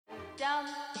This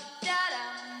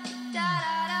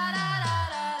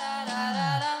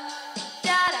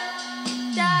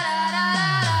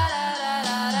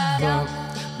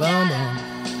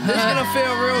is gonna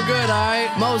feel real good,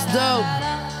 alright? Most dope.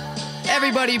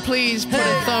 Everybody please put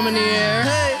a thumb in the air.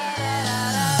 Hey.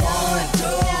 1, 2,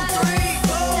 3,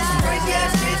 4. Some crazy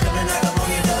ass kids gonna knock up on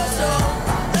your door, so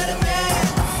let 'em in,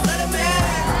 let 'em in,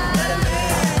 let 'em in.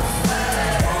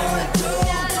 1, 2,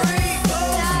 3,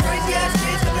 4. Some crazy ass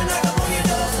kids gonna knock up on your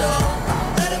door, so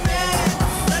let 'em in,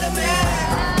 let 'em in,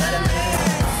 let 'em in.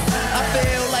 I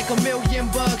feel like $1,000,000,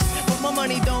 but my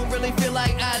money don't really feel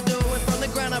like I do. And from the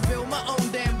ground I built my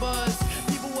own damn buzz.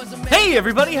 Hey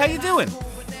everybody, how you doing?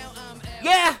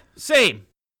 Yeah, same.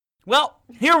 Well,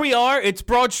 here we are. It's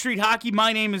Broad Street Hockey.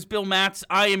 My name is Bill Matz.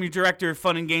 I am your director of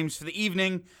fun and games for the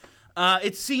evening.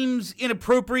 It seems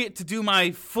inappropriate to do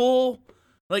my full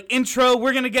intro.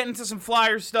 We're gonna get into some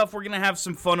flyer stuff. We're gonna have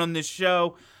some fun on this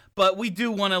show, but we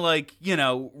do want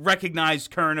to recognize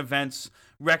current events,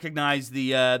 recognize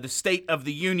the state of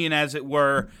the union, as it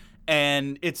were,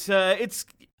 and it's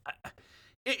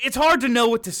hard to know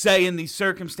what to say in these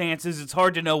circumstances. It's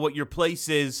hard to know what your place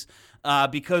is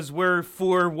because we're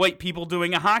four white people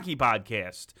doing a hockey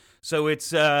podcast. So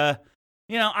it's, I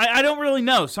don't really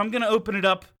know. So I'm going to open it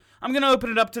up. I'm going to open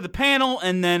it up to the panel,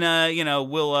 and then,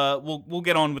 we'll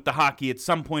get on with the hockey at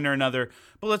some point or another.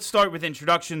 But let's start with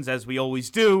introductions, as we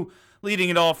always do, leading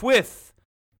it off with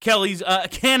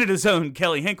Canada's own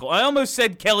Kelly Hinkle. I almost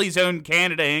said Kelly's own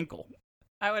Canada Hinkle.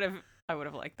 I would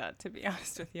have liked that, to be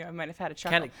honest with you. I might have had a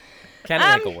chuckle.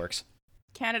 Canada Hinkle works.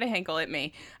 Canada Hinkle at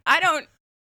me. I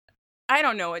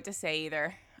don't know what to say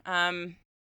either.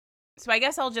 So I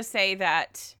guess I'll just say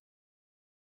that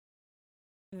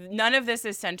none of this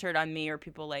is centered on me or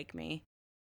people like me,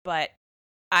 but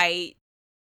I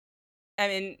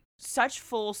am in such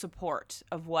full support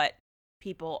of what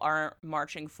people are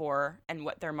marching for and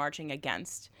what they're marching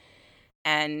against.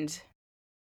 And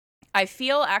I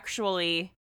feel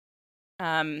actually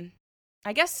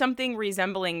I guess something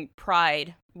resembling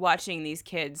pride watching these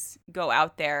kids go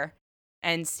out there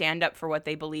and stand up for what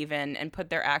they believe in and put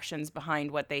their actions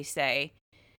behind what they say.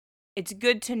 It's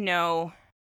good to know.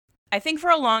 I think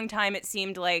for a long time it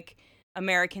seemed like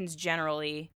Americans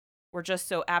generally were just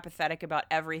so apathetic about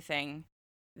everything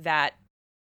that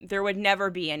there would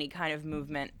never be any kind of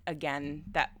movement again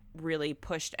that really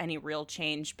pushed any real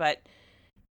change. But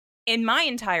in my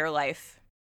entire life,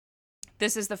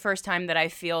 this is the first time that I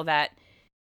feel that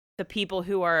the people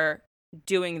who are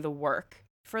doing the work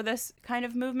for this kind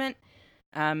of movement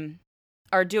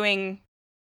are doing,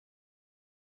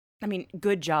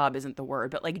 good job isn't the word,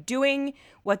 but doing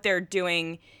what they're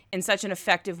doing in such an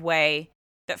effective way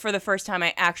that for the first time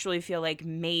I actually feel like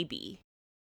maybe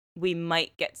we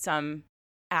might get some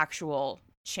actual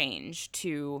change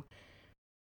to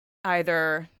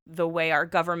either the way our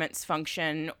governments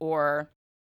function or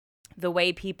the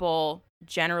way people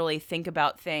generally think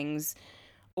about things,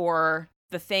 or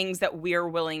the things that we're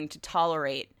willing to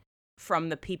tolerate from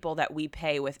the people that we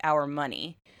pay with our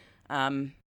money.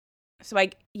 So I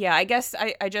guess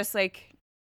I just if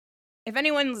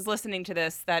anyone's listening to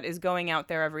this that is going out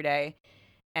there every day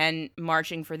and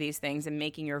marching for these things and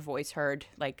making your voice heard,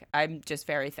 I'm just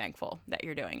very thankful that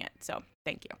you're doing it. So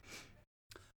thank you.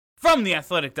 From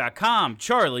theathletic.com,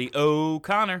 Charlie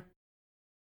O'Connor.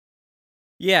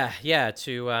 Yeah.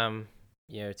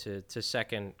 To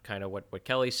second kind of what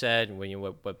Kelly said and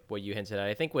what you hinted at.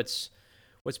 I think what's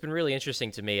been really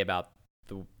interesting to me about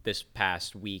this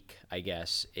past week, I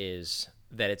guess, is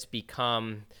that it's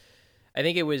become. I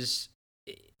think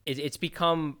it's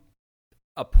become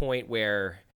a point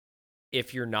where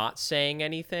if you're not saying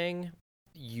anything,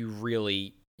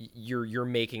 you're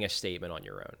making a statement on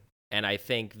your own, and I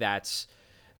think that's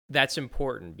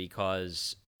important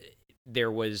because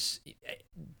there was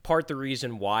the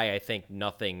reason why I think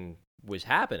nothing was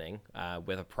happening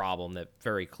with a problem that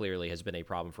very clearly has been a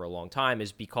problem for a long time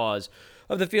is because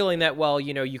of the feeling that,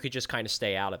 you could just kind of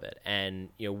stay out of it. And,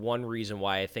 one reason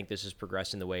why I think this is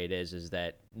progressing the way it is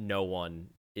that no one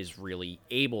is really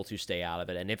able to stay out of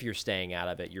it. And if you're staying out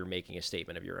of it, you're making a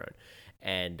statement of your own.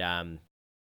 And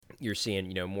you're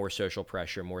seeing, more social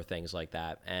pressure, more things like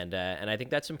that. And I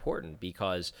think that's important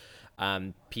because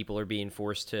people are being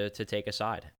forced to take a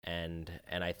side, and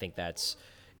I think that's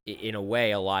in a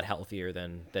way a lot healthier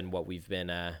than what we've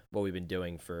been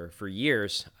doing for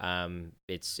years.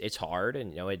 It's hard,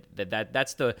 and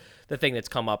that's the thing that's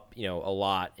come up a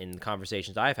lot in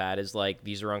conversations I've had is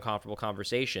these are uncomfortable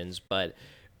conversations, but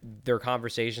they're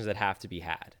conversations that have to be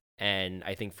had. And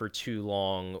I think for too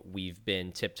long we've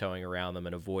been tiptoeing around them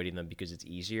and avoiding them because it's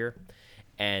easier.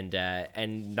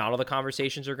 and not all the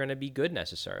conversations are going to be good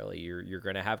necessarily. You're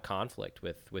going to have conflict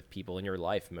with people in your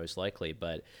life most likely,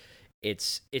 but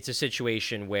it's a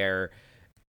situation where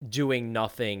doing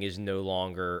nothing is no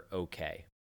longer okay,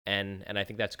 and I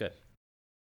think that's good.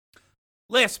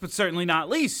 Last but certainly not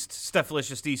least,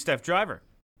 Stephalicious D, Steph Driver.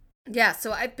 Yeah,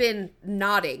 so I've been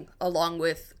nodding along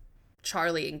with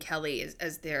Charlie and Kelly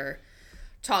as they're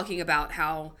talking about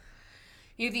how,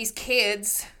 these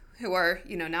kids who are,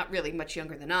 not really much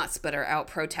younger than us, but are out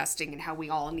protesting, and how we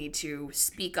all need to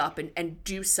speak up and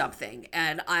do something.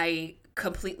 And I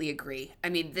completely agree. I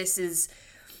mean, this is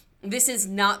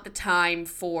not the time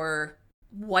for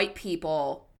white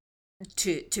people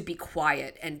to be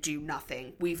quiet and do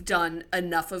nothing. We've done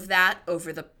enough of that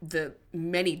over the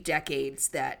many decades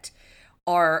that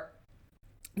our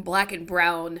black and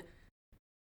brown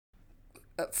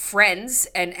friends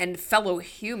and fellow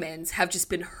humans have just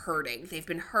been hurting. They've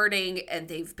been hurting, and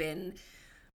they've been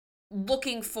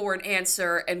looking for an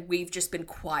answer, and we've just been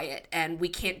quiet, and we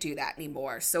can't do that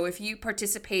anymore. So if you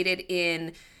participated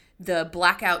in the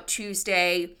Blackout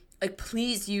Tuesday,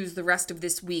 please use the rest of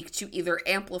this week to either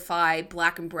amplify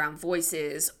black and brown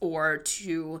voices or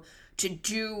to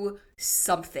do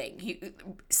something.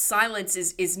 Silence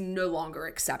is no longer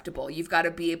acceptable. You've got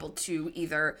to be able to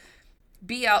either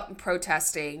be out and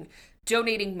protesting,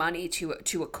 donating money to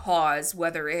a cause,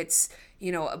 whether it's,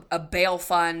 a bail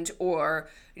fund or,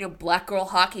 Black Girl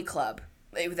Hockey Club.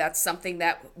 That's something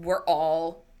that we're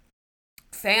all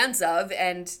fans of,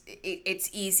 and it's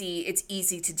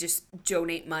easy to just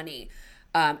donate money,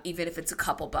 even if it's a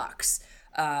couple bucks,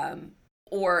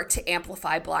 or to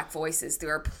amplify black voices. There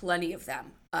are plenty of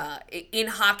them in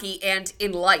hockey and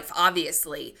in life,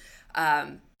 obviously,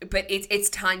 but it's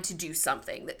time to do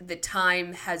something. The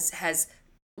time has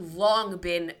long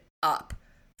been up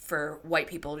for white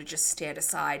people to just stand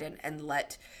aside and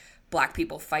let black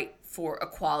people fight for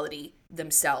equality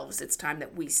themselves. It's time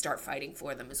that we start fighting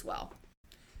for them as well.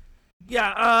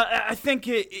 Yeah, I think,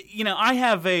 I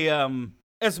have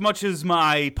as much as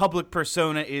my public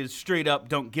persona is straight up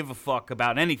don't give a fuck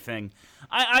about anything,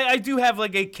 I do have,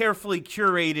 a carefully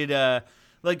curated,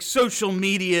 social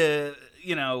media,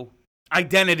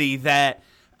 identity that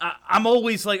I'm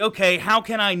always okay, how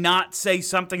can I not say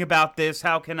something about this?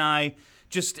 How can I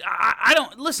I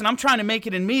don't, listen, I'm trying to make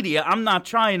it in media. I'm not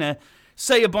trying to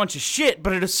say a bunch of shit,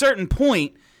 but at a certain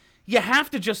point, you have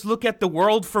to just look at the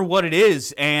world for what it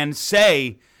is and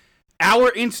say our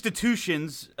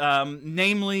institutions,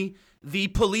 namely the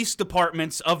police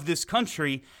departments of this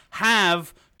country,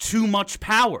 have too much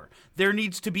power. There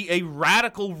needs to be a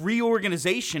radical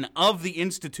reorganization of the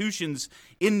institutions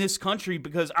in this country,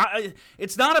 because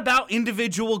it's not about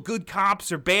individual good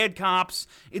cops or bad cops.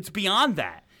 It's beyond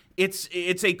that.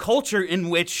 It's a culture in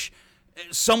which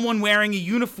someone wearing a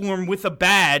uniform with a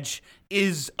badge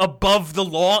is above the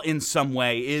law in some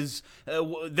way,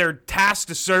 they're tasked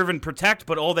to serve and protect,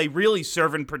 but all they really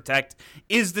serve and protect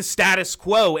is the status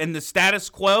quo. And the status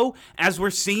quo, as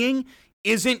we're seeing,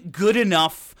 isn't good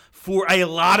enough for a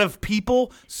lot of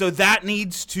people, so that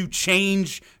needs to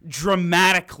change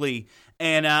dramatically.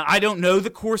 And I don't know the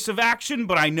course of action,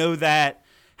 but I know that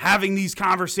having these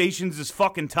conversations is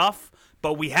fucking tough,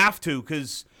 but we have to,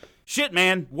 because shit,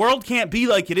 man, world can't be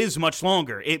like it is much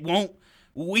longer.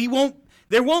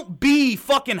 There won't be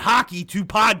fucking hockey to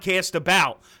podcast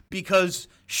about because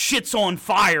shit's on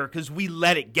fire because we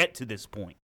let it get to this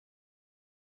point.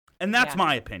 And that's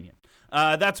my opinion.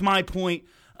 That's my point.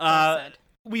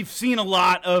 We've seen a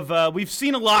lot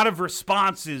of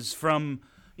responses from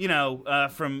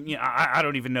I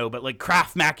don't even know, but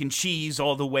Kraft mac and cheese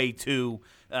all the way to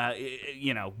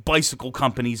bicycle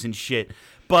companies and shit.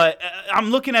 But I'm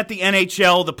looking at the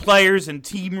NHL, the players and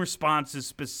team responses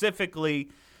specifically.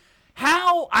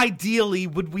 How ideally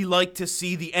would we like to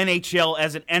see the NHL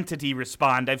as an entity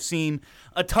respond? I've seen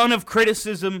a ton of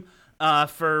criticism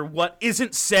for what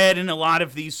isn't said in a lot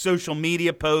of these social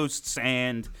media posts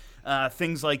and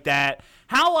things like that.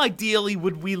 How ideally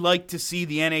would we like to see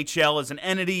the NHL as an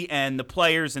entity and the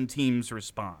players and teams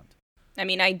respond? I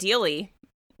mean, ideally,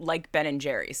 like Ben and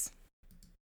Jerry's.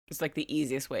 It's the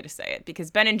easiest way to say it,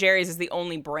 because Ben and Jerry's is the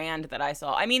only brand that I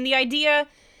saw. I mean, the idea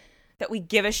that we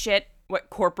give a shit what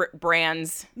corporate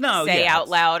brands say out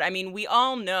loud. I mean, we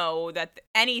all know that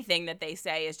anything that they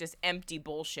say is just empty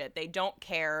bullshit. They don't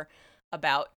care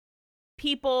about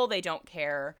people. They don't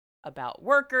care about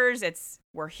workers.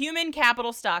 We're human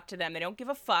capital stock to them. They don't give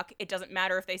a fuck. It doesn't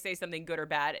matter if they say something good or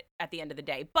bad at the end of the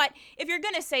day. But if you're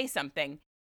going to say something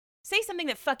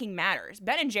that fucking matters.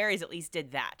 Ben and Jerry's at least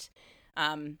did that.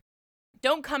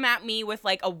 Don't come at me with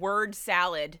a word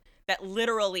salad that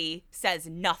literally says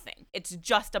nothing. It's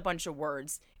just a bunch of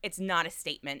words. It's not a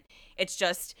statement. It's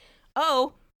just,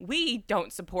 oh, we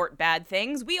don't support bad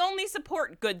things. We only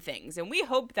support good things. And we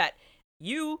hope that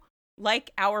you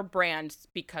like our brand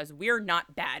because we're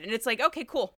not bad. And it's like, okay,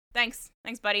 cool. Thanks.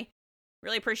 Thanks, buddy.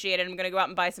 Really appreciate it. I'm going to go out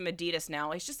and buy some Adidas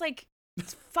now. It's just like,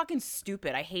 it's fucking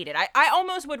stupid. I hate it. I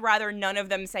almost would rather none of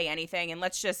them say anything and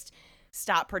let's just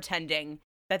stop pretending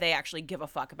that they actually give a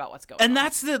fuck about what's going on. And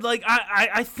that's the, like,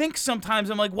 I think sometimes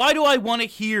I'm like, why do I want to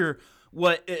hear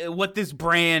what this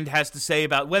brand has to say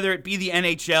about, whether it be the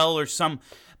NHL or some,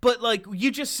 but like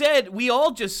you just said, we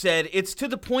all just said, it's to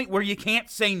the point where you can't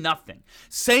say nothing.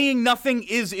 Saying nothing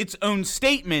is its own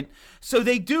statement, so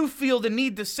they do feel the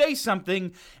need to say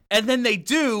something, and then they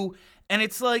do, and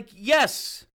it's like,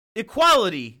 yes,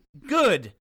 equality,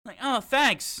 good. Like, oh,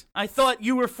 thanks. I thought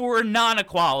you were for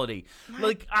non-equality.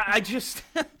 Like, I just...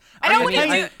 I don't want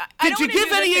to Did you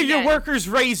give any of your workers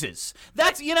raises?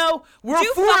 That's, we're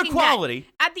Do for fucking equality.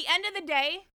 that. At the end of the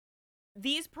day,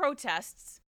 these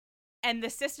protests and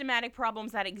the systematic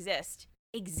problems that exist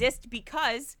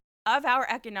because of our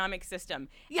economic system.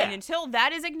 Yeah. And until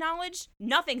that is acknowledged,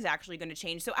 nothing's actually going to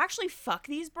change. So actually fuck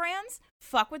these brands,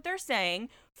 fuck what they're saying,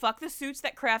 fuck the suits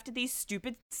that crafted these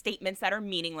stupid statements that are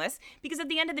meaningless, because at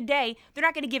the end of the day, they're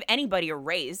not going to give anybody a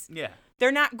raise. Yeah.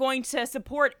 They're not going to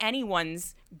support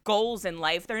anyone's goals in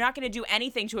life. They're not going to do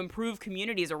anything to improve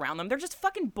communities around them. They're just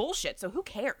fucking bullshit. So who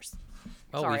cares?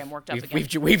 Oh, Sorry, I'm worked up we've,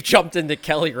 again. We've jumped into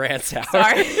Kelly Rant's house.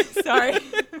 Sorry.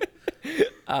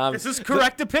 This is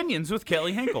Correct Opinions with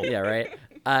Kelly Hinkle. Yeah,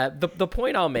 right. The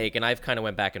point I'll make, and I've kind of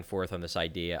went back and forth on this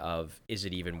idea of, is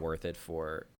it even worth it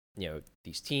for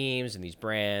these teams and these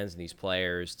brands and these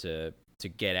players to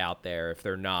get out there if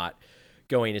they're not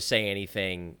going to say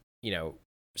anything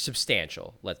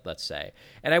substantial, let's say.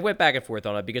 And I went back and forth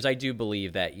on it because I do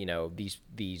believe that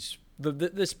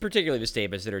this particularly the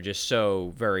statements that are just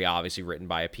so very obviously written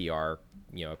by a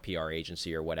PR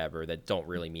agency or whatever that don't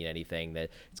really mean anything, that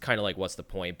it's kind of like, what's the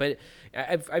point? But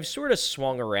I've sort of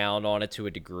swung around on it to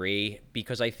a degree,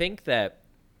 because I think that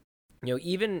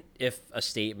even if a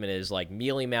statement is like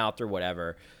mealy-mouthed or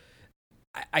whatever,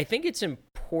 I think it's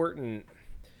important,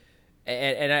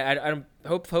 and I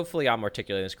hopefully I'm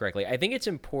articulating this correctly. I think it's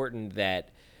important that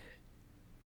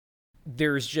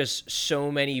there's just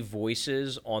so many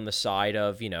voices on the side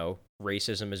of,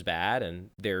 racism is bad, and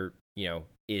there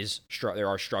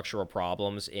are structural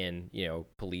problems in,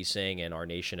 policing and our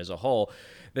nation as a whole,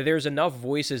 that there's enough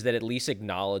voices that at least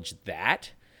acknowledge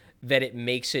that it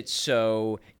makes it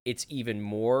so it's even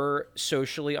more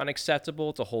socially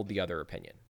unacceptable to hold the other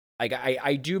opinion. Like,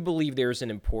 I do believe there's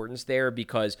an importance there,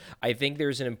 because I think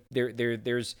there's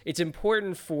it's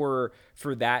important for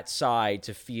that side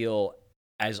to feel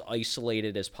as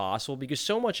isolated as possible, because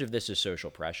so much of this is social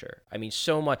pressure. I mean,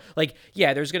 so much, like,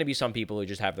 yeah, there's going to be some people who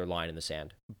just have their line in the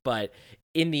sand, but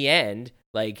in the end,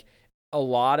 like, a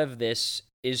lot of this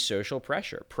is social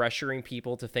pressure, pressuring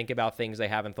people to think about things they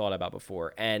haven't thought about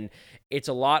before. And it's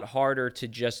a lot harder to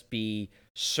just be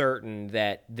certain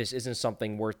that this isn't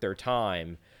something worth their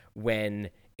time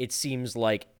when it seems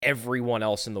like everyone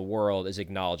else in the world is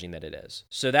acknowledging that it is.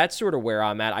 So that's sort of where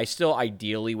I'm at. I still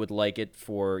ideally would like it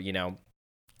for,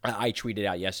 I tweeted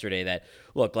out yesterday that,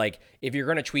 look, like, if you're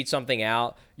going to tweet something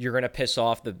out, you're going to piss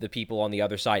off the people on the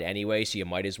other side anyway, so you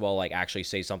might as well, like, actually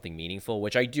say something meaningful,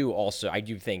 which I do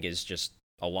think is just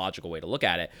a logical way to look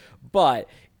at it. But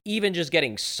even just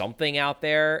getting something out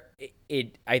there,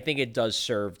 I think it does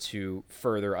serve to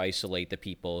further isolate the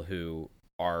people who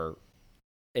are,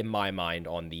 in my mind,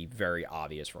 on the very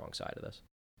obvious wrong side of this.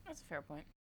 That's a fair point.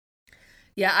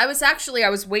 Yeah, I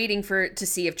was waiting to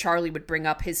see if Charlie would bring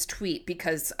up his tweet,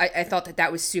 because I thought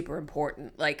that was super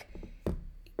important. Like,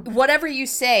 whatever you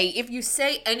say, if you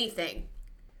say anything,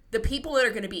 the people that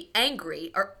are going to be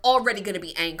angry are already going to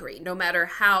be angry, no matter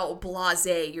how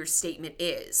blasé your statement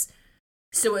is.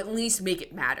 So at least make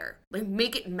it matter. Like,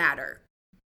 make it matter.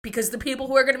 Because the people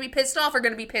who are going to be pissed off are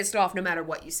going to be pissed off no matter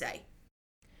what you say.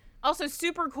 Also,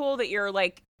 super cool that you're,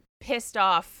 like, pissed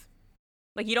off.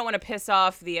 Like, you don't want to piss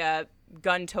off the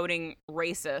gun-toting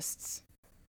racists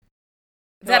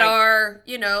that are,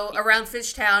 around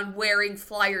Fishtown wearing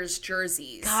Flyers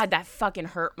jerseys. God, that fucking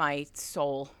hurt my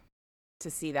soul to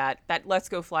see that Let's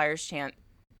Go Flyers chant.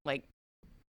 Like,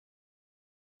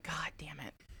 God damn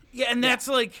it. Yeah, and that's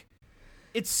like,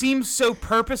 it seems so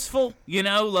purposeful,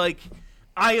 like,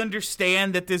 I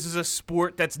understand that this is a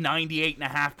sport that's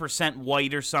 98.5%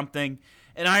 white or something,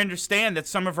 and I understand that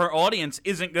some of our audience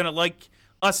isn't going to like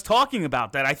us talking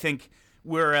about that. I think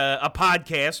we're a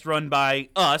podcast run by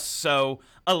us, so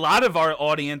a lot of our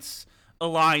audience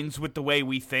aligns with the way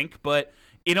we think, but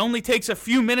it only takes a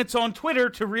few minutes on Twitter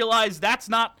to realize that's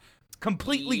not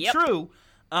completely Yep. true.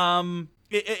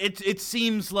 It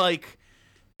seems like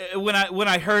when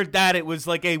I heard that, it was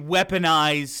like a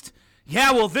weaponized.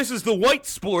 Yeah, well, this is the white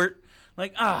sport.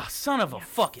 Like, son of a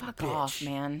fucking Fuck bitch, off,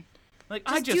 man. Like,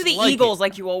 Just I just do the like Eagles it.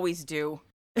 like you always do.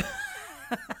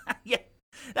 Yeah,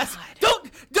 that's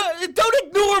don't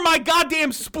ignore my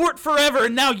goddamn sport forever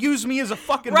and now use me as a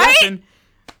fucking Right? weapon.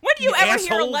 When do you ever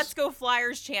hear a assholes. "Let's Go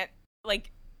Flyers" chant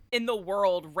like in the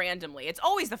world randomly? It's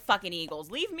always the fucking Eagles.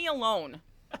 Leave me alone.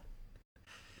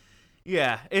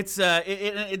 Yeah, it's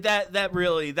that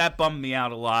really bummed me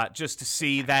out a lot just to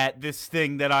see that this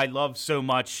thing that I love so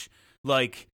much,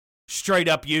 like, straight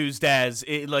up used as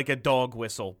like a dog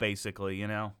whistle, basically, you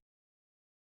know.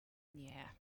 Yeah.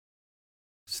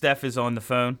 Steph is on the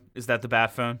phone. Is that the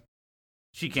bat phone?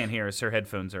 She can't hear us. Her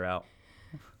headphones are out.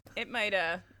 It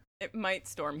might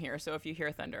storm here, so if you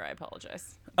hear thunder, I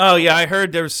apologize. Oh yeah, I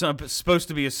heard there was supposed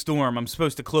to be a storm. I'm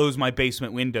supposed to close my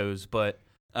basement windows, but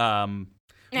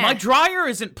my dryer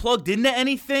isn't plugged into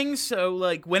anything, so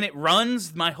like when it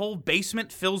runs, my whole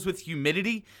basement fills with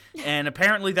humidity, and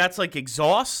apparently that's like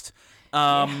exhaust.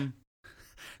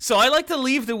 So I like to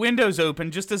leave the windows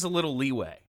open just as a little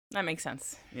leeway. That makes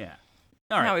sense. Yeah.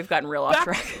 All right. Now we've gotten real off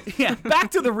track. Yeah,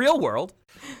 back to the real world.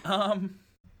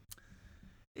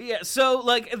 Yeah, so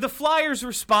like the Flyers'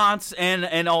 response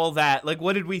and all that, like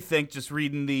what did we think just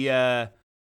reading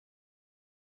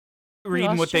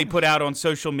what they put out on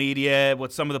social media,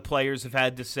 what some of the players have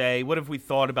had to say? What have we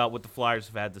thought about what the Flyers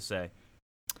have had to say?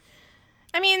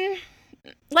 I mean,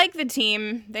 like the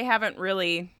team, they haven't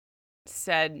really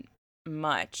said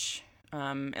much,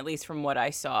 at least from what I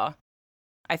saw.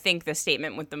 I think the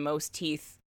statement with the most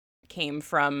teeth came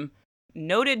from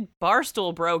noted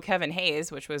Barstool bro Kevin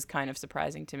Hayes, which was kind of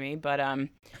surprising to me. But, I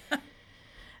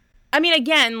mean,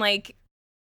 again, like,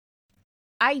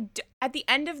 at the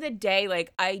end of the day,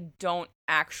 like, I don't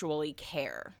actually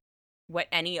care what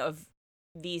any of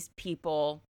these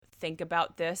people think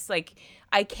about this. Like,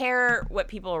 I care what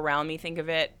people around me think of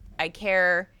it. I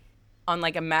care on,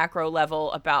 like, a macro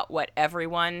level about what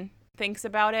everyone thinks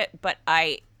about it. But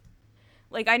I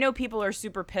know people are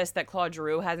super pissed that Claude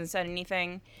Giroux hasn't said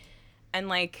anything. And,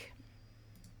 like,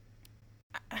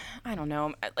 I don't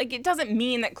know. Like, it doesn't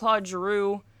mean that Claude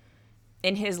Giroux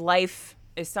in his life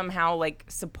is somehow, like,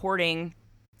 supporting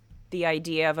the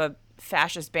idea of a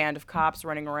fascist band of cops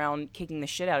running around kicking the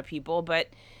shit out of people. But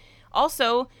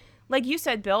also, like you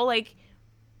said, Bill, like,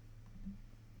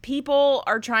 people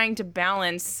are trying to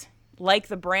balance, like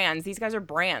the brands. These guys are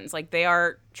brands. Like, they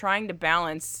are trying to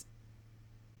balance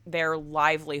their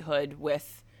livelihood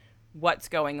with what's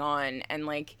going on. And,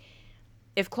 like,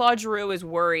 if Claude Giroux is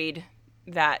worried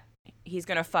that he's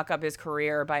going to fuck up his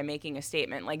career by making a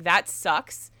statement, like, that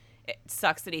sucks. It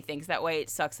sucks that he thinks that way. It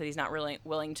sucks that he's not really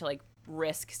willing to, like,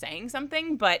 risk saying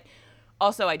something. But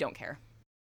also, I don't care.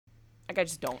 Like, I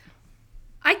just don't.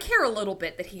 I care a little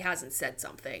bit that he hasn't said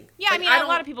something. Yeah, Like, I mean, a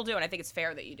lot of people do, and I think it's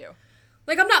fair that you do.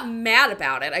 Like, I'm not mad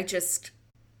about it. I just,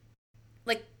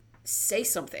 like, say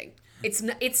something.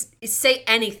 It's say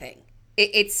anything.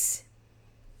 It's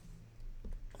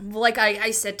like I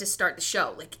said to start the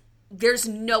show. Like, there's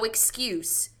no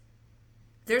excuse.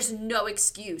 There's no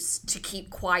excuse to keep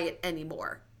quiet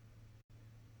anymore.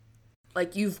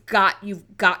 Like, you've got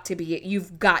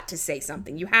to say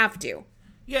something. You have to.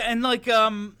 Yeah, and like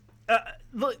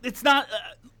look, it's not.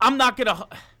 I'm not gonna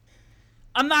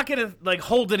like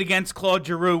hold it against Claude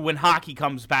Giroux when hockey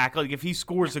comes back. Like if he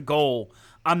scores a goal,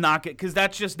 I'm not gonna, because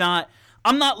that's just not.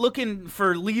 I'm not looking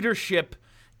for leadership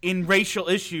in racial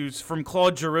issues from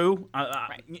Claude Giroux.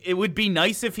 Right. It would be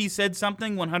nice if he said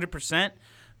something 100%.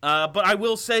 But I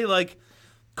will say, like,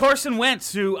 Carson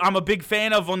Wentz, who I'm a big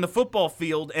fan of on the football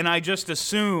field, and I just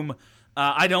assume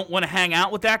I don't want to hang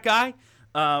out with that guy.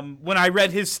 When I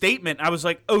read his statement, I was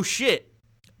like, oh, shit,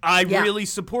 I really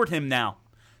support him now.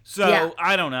 So,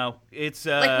 I don't know. It's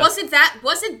Like, wasn't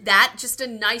that just a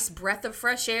nice breath of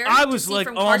fresh air? I to was see like,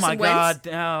 from oh, Carson my Wentz?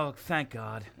 God. Oh, thank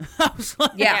God. I was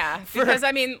like, Yeah, because,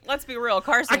 I mean, let's be real.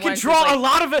 Carson I can Wentz is draw like, a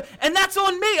lot of it, and that's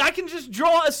on me. I can just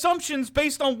draw assumptions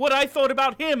based on what I thought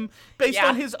about him, based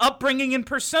on his upbringing and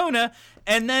persona,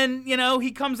 and then, you know, he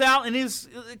comes out and is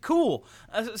cool.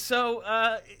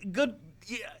 Good.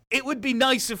 Yeah, it would be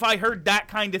nice if I heard that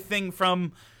kind of thing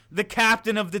from the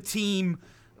captain of the team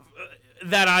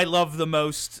that I love the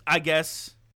most, I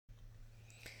guess.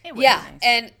 it would be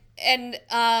nice.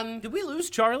 and Did we lose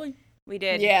Charlie? We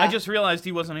did. yeah, I just realized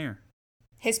he wasn't here.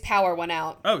 his power went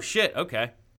out. Oh, shit.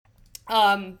 Okay.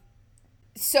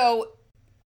 So,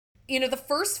 you know, the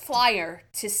first Flyer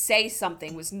to say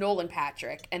something was Nolan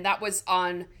Patrick, and that was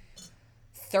on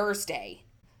Thursday.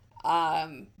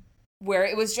 where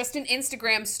it was just an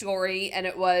Instagram story, and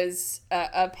it was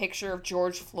a picture of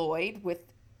George Floyd with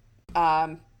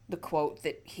the quote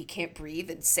that he can't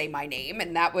breathe and say my name,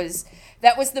 and that was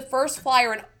the first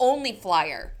flyer and only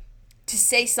flyer to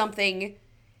say something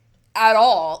at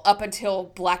all up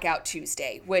until Blackout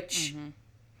Tuesday, which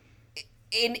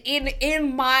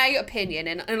in my opinion,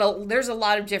 and there's a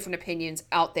lot of different opinions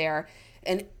out there,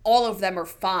 and all of them are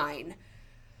fine.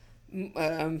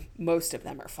 Most of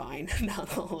them are fine,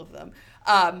 not all of them.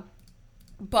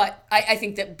 But I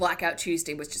think that Blackout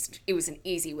Tuesday it was an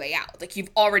easy way out. Like,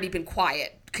 you've already been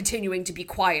quiet. Continuing to be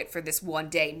quiet for this one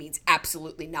day means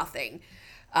absolutely nothing.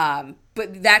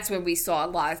 But that's when we saw a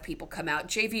lot of people come out.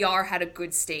 JVR had a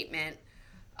good statement.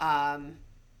 I'm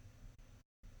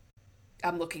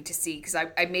looking to see, because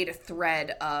I made a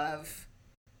thread of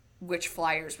which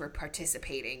flyers were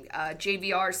participating.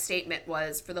 JVR's statement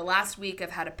was, "For the last week, I've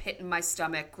had a pit in my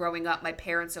stomach. Growing up, my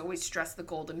parents always stressed the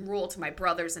golden rule to my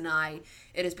brothers and I.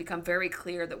 It has become very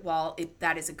clear that while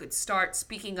that is a good start,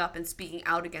 speaking up and speaking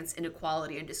out against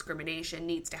inequality and discrimination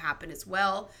needs to happen as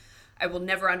well. I will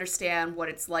never understand what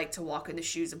it's like to walk in the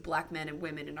shoes of black men and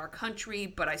women in our country,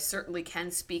 but I certainly can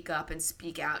speak up and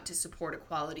speak out to support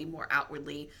equality more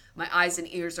outwardly. My eyes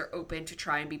and ears are open to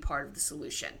try and be part of the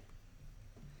solution."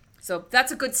 So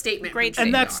that's a good statement. Great from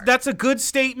And JVR. that's a good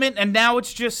statement. And now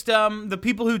it's just the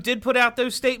people who did put out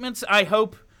those statements. I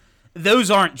hope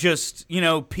those aren't just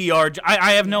PR.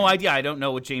 I have no idea. I don't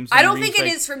know what James. I don't think it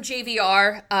is from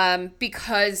JVR,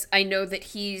 because I know that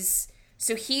he's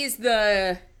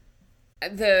the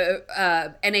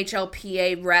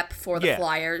NHLPA rep for the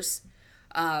Flyers.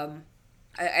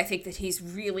 I think that he's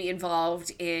really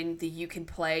involved in the You Can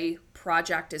Play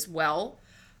project as well.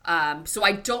 So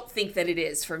I don't think that it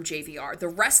is from JVR. The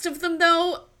rest of them,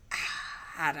 though,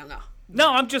 I don't know.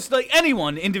 No, I'm just like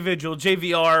anyone, individual,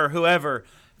 JVR, whoever,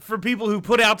 for people who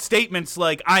put out statements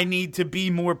like, I need to be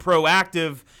more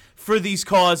proactive for these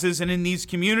causes and in these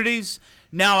communities.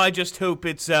 Now I just hope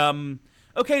it's,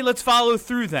 okay, let's follow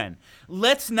through then.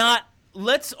 Let's not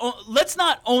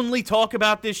only talk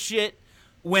about this shit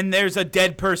when there's a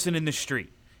dead person in the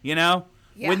street,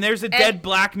 Yeah. When there's a dead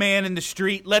black man in the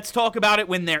street, let's talk about it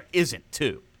when there isn't,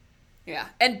 too. Yeah,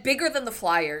 and bigger than the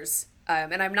Flyers,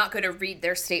 and I'm not going to read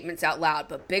their statements out loud,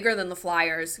 but bigger than the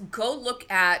Flyers, go look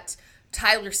at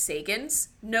Tyler Sagan's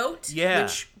note. Yeah.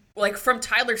 Which, like, from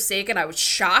Tyler Sagan, I was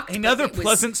shocked. Another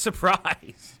pleasant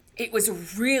surprise. It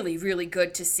was really, really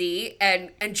good to see.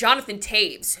 And Jonathan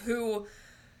Taves, who,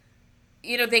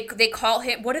 they call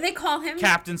him, what do they call him?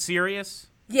 Captain Serious?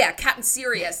 Yeah, Captain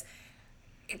Serious.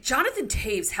 Jonathan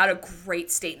Taves had a great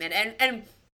statement. And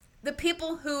the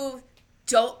people who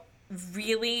don't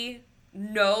really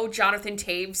know Jonathan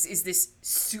Taves is this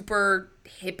super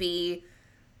hippie,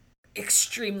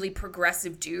 extremely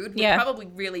progressive dude. We're probably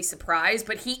really surprised,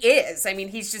 but he is. I mean,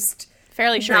 he's just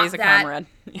fairly sure not he's a that, comrade.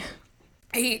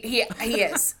 He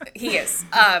is. He is.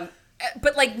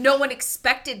 But like no one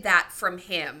expected that from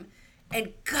him.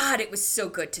 And God, it was so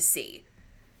good to see.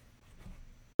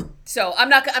 So I'm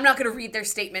not going to read their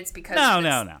statements because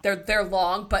no. They're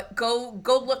long, but go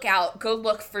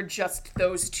look for just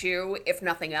those two, if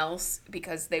nothing else,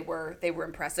 because they were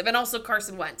impressive, and also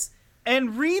Carson Wentz.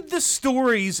 And read the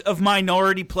stories of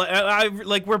minority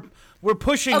we're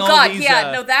pushing all God, these.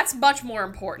 yeah, no, that's much more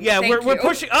important. Yeah, Thank we're you.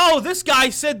 pushing. Oh, this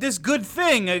guy said this good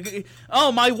thing.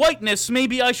 Oh, my whiteness.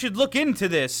 Maybe I should look into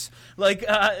this.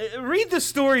 Read the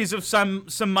stories of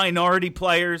some minority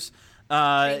players.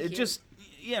 Just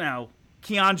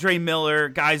Keandre Miller,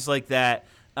 guys like that.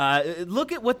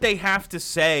 Look at what they have to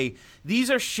say.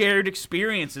 These are shared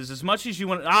experiences. As much as you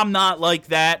want, I'm not like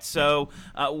that, so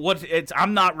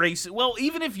I'm not racist. Well,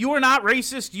 even if you're not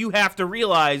racist, you have to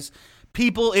realize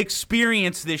people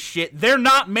experience this shit. They're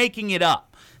not making it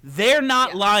up. They're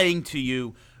not lying to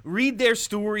you. Read their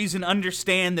stories and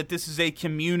understand that this is a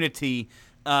community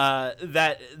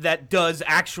that does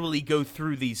actually go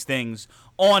through these things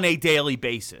on a daily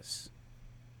basis.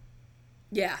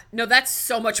 Yeah, no, that's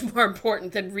so much more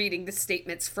important than reading the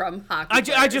statements from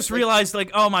hockey. I just realized,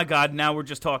 oh my God, now we're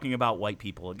just talking about white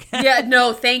people again. Yeah,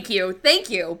 no, thank you,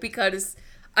 because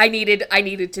I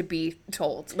needed to be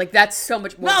told. Like, that's so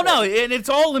much more. No, and it's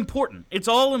all important. It's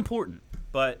all important.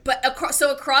 But across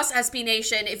SB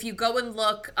Nation, if you go and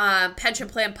look, Pension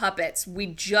Plan Puppets, we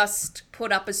just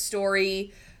put up a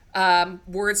story.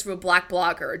 Words from a Black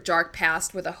blogger, a dark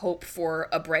past with a hope for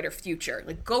a brighter future.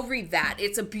 Like, go read that.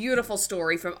 It's a beautiful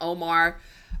story from Omar,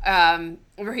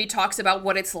 where he talks about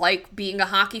what it's like being a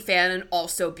hockey fan and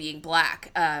also being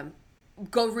Black.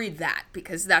 Go read that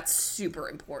because that's super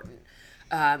important.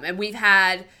 And we've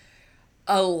had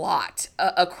a lot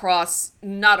across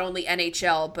not only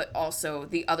NHL but also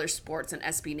the other sports and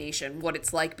SB Nation, what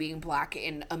it's like being black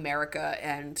in America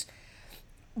and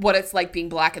what it's like being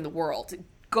black in the world.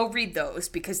 Go read those,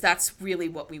 because that's really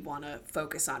what we want to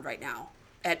focus on right now.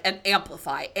 And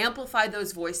amplify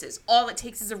those voices. All it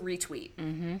takes is a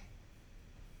retweet.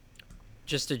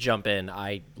 Just to jump in,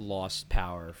 I lost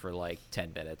power for like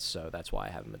 10 minutes, so that's why I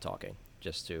haven't been talking,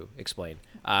 just to explain.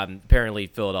 Apparently,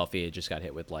 Philadelphia just got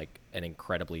hit with like an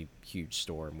incredibly huge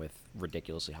storm with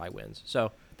ridiculously high winds.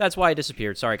 So that's why I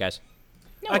disappeared. Sorry, guys.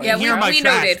 I can Yeah, hear my we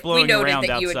trash noted blowing around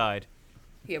that you had- outside.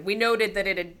 Yeah, we noted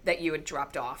that you had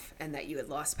dropped off and that you had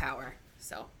lost power.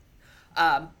 So,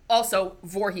 also,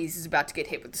 Voorhees is about to get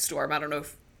hit with the storm. I don't know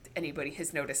if anybody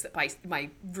has noticed that my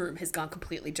room has gone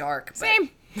completely dark. But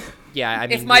Same. Yeah, I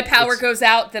mean, if my power it's, goes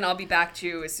out, then I'll be back to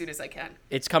you as soon as I can.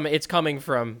 it's coming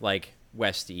from like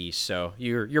west to east, so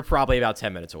you're probably about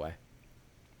 10 minutes away.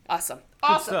 Awesome.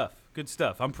 Good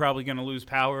stuff. I'm probably going to lose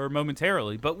power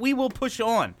momentarily, but we will push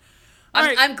on. All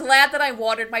right. I'm glad that I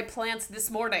watered my plants this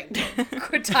morning.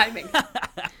 Good timing.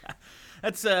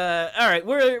 That's all right.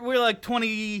 We're like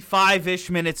 25-ish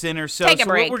minutes in or so. Take a so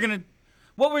break.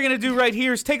 What we're gonna do right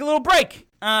here is take a little break.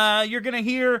 You're gonna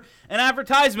hear an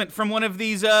advertisement from one of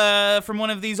these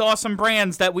awesome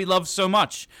brands that we love so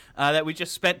much that we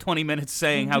just spent 20 minutes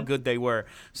saying how good they were.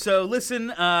 So listen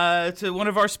to one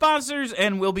of our sponsors,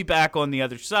 and we'll be back on the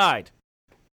other side.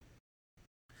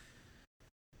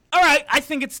 All right, I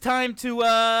think it's time to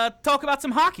talk about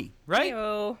some hockey, right? Ew.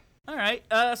 All right.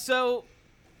 So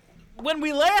when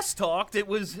we last talked, it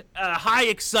was high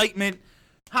excitement.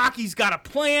 Hockey's got a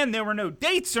plan. There were no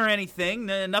dates or anything.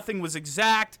 Nothing was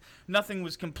exact. Nothing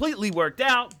was completely worked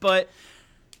out. But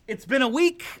it's been a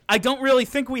week. I don't really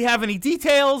think we have any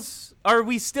details. Are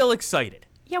we still excited?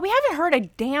 Yeah, we haven't heard a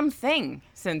damn thing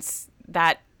since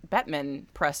that Bettman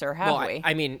presser, have Well, we?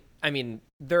 I mean,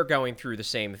 they're going through the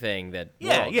same thing that we're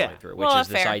Yeah, all yeah. going through, which Well, is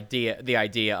this fair. the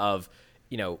idea of,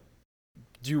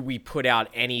 do we put out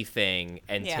anything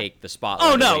and Yeah. take the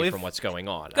spotlight Oh, no, away if- from what's going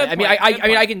on? Good I mean, point,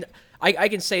 good I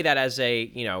can say that as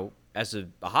a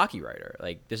hockey writer.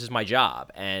 Like, this is my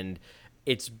job, and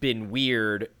it's been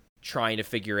weird trying to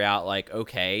figure out, like,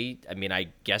 okay, I mean, I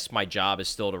guess my job is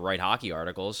still to write hockey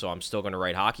articles, so I'm still going to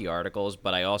write hockey articles,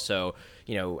 but I also,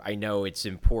 I know it's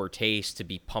in poor taste to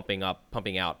be pumping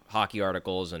out hockey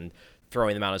articles and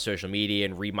throwing them out on social media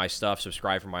and read my stuff,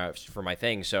 subscribe for my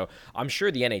thing. So I'm sure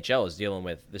the NHL is dealing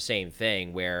with the same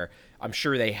thing, where I'm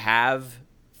sure they have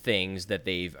things that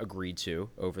they've agreed to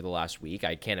over the last week.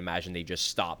 I can't imagine they just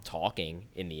stopped talking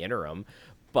in the interim,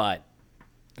 but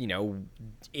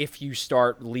if you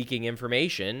start leaking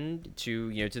information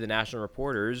to the national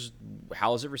reporters,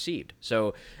 how is it received?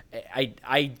 So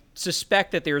I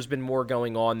suspect that there's been more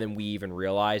going on than we even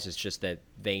realize. It's just that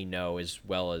they know as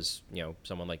well as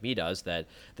someone like me does that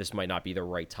this might not be the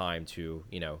right time to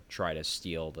try to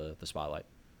steal the spotlight.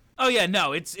 Oh yeah,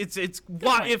 no, it's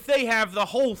why if they have the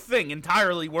whole thing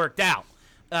entirely worked out,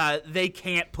 they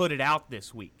can't put it out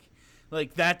this week.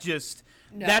 Like that just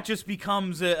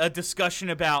becomes a discussion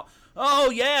about,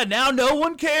 oh yeah, now no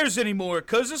one cares anymore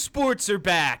because the sports are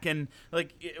back, and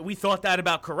like we thought that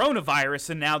about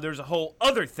coronavirus, and now there's a whole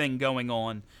other thing going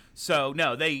on. So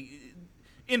no,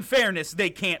 in fairness, they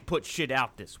can't put shit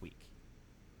out this week.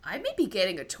 I may be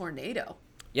getting a tornado.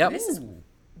 Yep. This is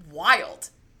wild.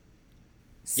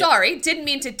 Sorry, didn't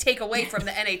mean to take away from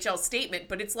the NHL statement,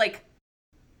 but it's like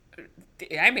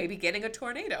I may be getting a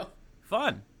tornado.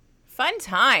 Fun. Fun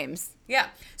times. Yeah.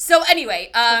 So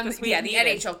anyway, this week the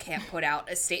needed. NHL can't put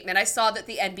out a statement. I saw that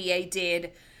the NBA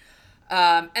did,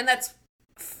 and that's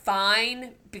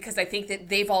fine because I think that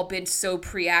they've all been so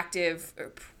proactive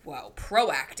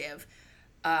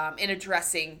in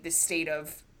addressing the state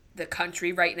of the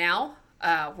country right now,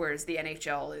 whereas the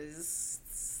NHL is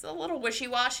a little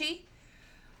wishy-washy.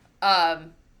 I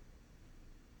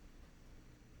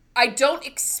don't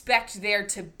expect there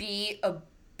to be a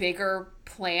bigger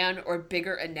plan or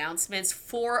bigger announcements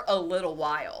for a little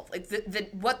while. Like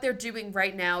what they're doing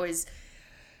right now is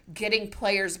getting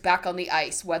players back on the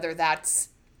ice, whether that's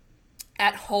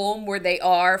at home where they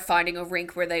are, finding a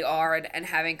rink where they are, and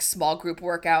having small group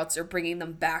workouts, or bringing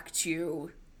them back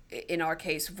to, in our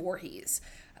case, Voorhees.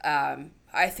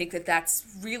 I think that that's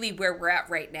really where we're at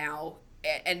right now,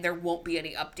 and there won't be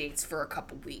any updates for a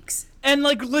couple weeks. And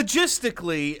like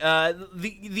logistically,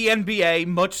 the NBA,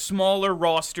 much smaller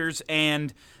rosters,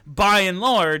 and by and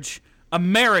large,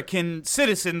 American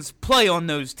citizens play on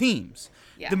those teams.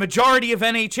 Yeah. The majority of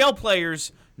NHL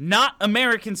players, not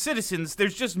American citizens.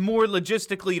 There's just more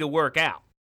logistically to work out.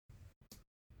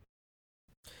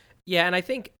 Yeah, and I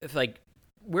think if, like,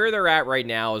 where they're at right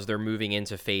now is they're moving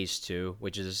into phase 2,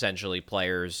 which is essentially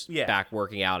players back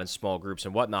working out in small groups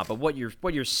and whatnot. But what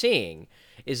you're seeing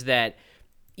is that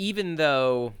even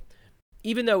though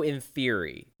in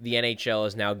theory the NHL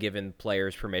has now given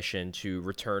players permission to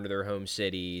return to their home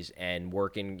cities and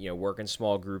work in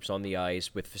small groups on the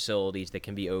ice with facilities that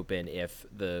can be open if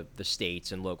the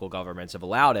states and local governments have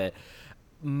allowed it,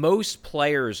 most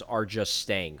players are just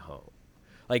staying home.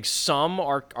 Like, some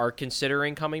are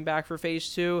considering coming back for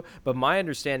phase 2, but my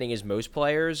understanding is most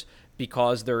players,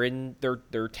 because they're in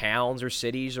their towns or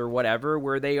cities or whatever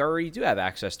where they already do have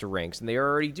access to rinks, and they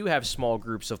already do have small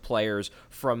groups of players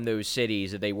from those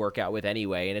cities that they work out with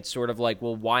anyway. And it's sort of like,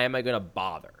 well, why am I going to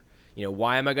bother?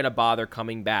 Why am I going to bother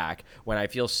coming back when I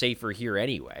feel safer here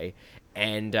anyway?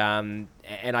 And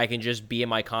I can just be in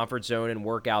my comfort zone and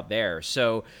work out there.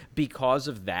 So because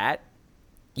of that,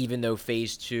 even though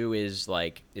phase 2 is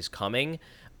coming,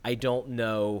 I don't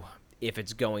know if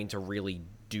it's going to really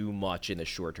do much in the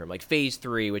short term. Like phase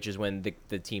 3, which is when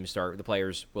the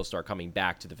players will start coming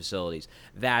back to the facilities.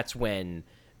 That's when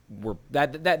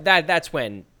that's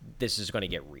when this is going to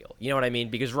get real. You know what I mean?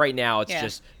 Because right now it's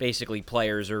just basically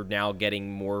players are now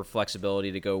getting more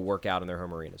flexibility to go work out in their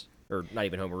home arenas, or not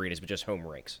even home arenas, but just home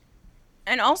rinks.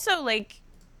 And also,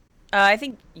 I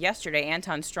think yesterday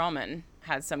Anton Strawman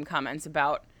had some comments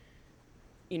about,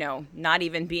 not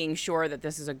even being sure that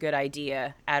this is a good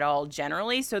idea at all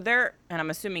generally. So and I'm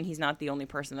assuming he's not the only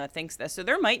person that thinks this. So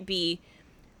there might be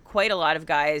quite a lot of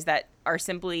guys that are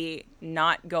simply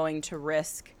not going to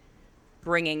risk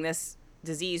bringing this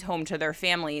disease home to their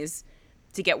families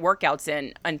to get workouts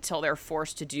in until they're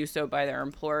forced to do so by their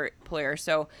employer.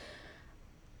 So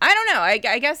I don't know.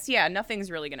 I guess,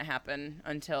 nothing's really going to happen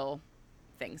until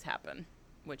things happen,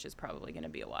 which is probably going to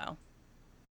be a while.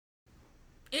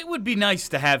 It would be nice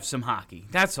to have some hockey.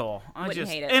 That's all. Wouldn't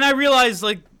hate it. And I realize,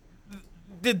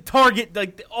 the target,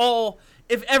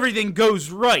 if everything goes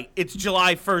right, it's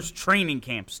July 1st training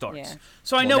camp starts. Yeah.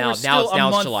 So I know now, we're still now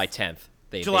a month. it's July 10th.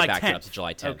 They backed it up to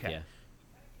July 10th. Okay. Yeah.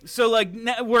 So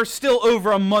we're still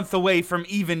over a month away from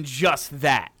even just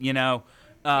that. It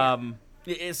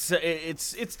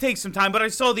takes some time. But I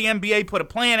saw the NBA put a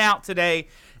plan out today,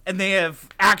 and they have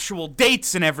actual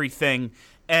dates and everything.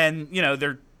 And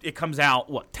it comes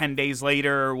out 10 days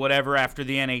later or whatever after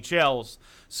the NHL's.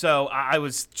 So I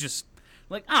was just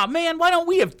like, man, why don't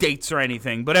we have dates or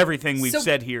anything? But everything we've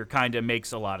said here kind of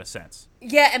makes a lot of sense.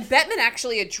 Yeah, and Bettman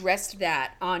actually addressed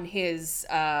that on his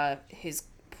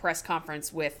press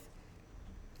conference with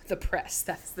the press.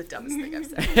 That's the dumbest thing I've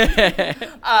said.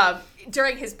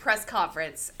 During his press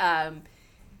conference,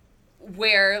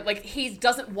 where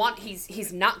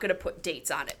he's not going to put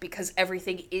dates on it because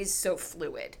everything is so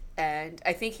fluid. And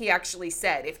I think he actually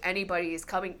said, if anybody is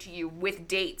coming to you with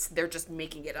dates, they're just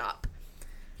making it up.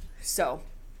 So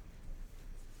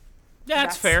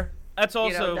that's fair. That's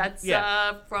also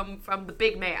from the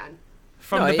big man.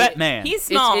 From the bet man. He's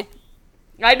small.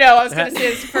 I know. I was going to say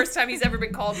it's the first time he's ever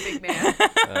been called big man.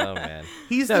 Oh man,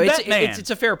 he's the bet man.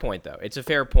 It's a fair point though. It's a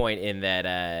fair point in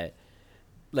that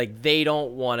they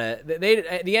don't want to. The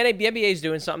NBA is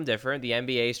doing something different. The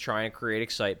NBA is trying to create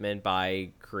excitement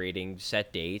by creating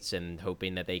set dates and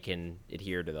hoping that they can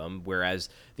adhere to them. Whereas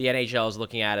the NHL is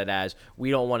looking at it as, we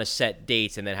don't want to set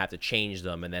dates and then have to change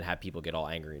them and then have people get all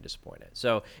angry and disappointed.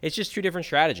 So it's just two different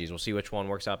strategies. We'll see which one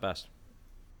works out best.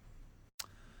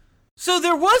 So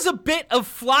there was a bit of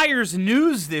Flyers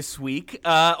news this week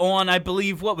on, I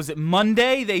believe,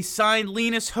 Monday? They signed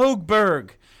Linus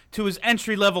Högberg to his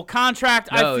entry-level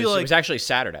contract. No, I feel it was actually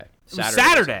Saturday.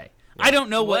 Saturday. Yeah. I don't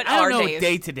know what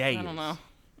day today is. I don't know.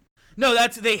 No,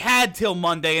 they had till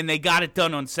Monday and they got it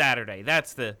done on Saturday.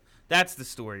 That's the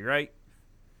story, right?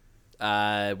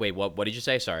 Wait, what did you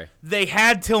say? Sorry. They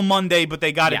had till Monday, but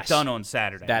they got it done on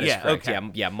Saturday. That is correct. Okay.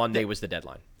 Yeah, Monday was the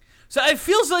deadline. So it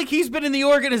feels like he's been in the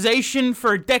organization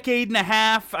for a decade and a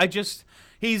half.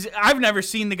 I've never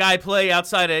seen the guy play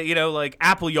outside of,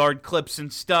 Appleyard clips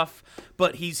and stuff,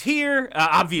 but he's here.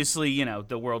 Obviously,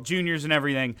 the World Juniors and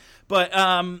everything. But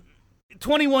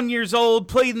 21 years old,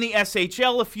 played in the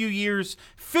SHL a few years,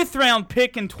 5th-round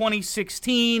pick in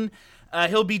 2016.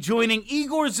 He'll be joining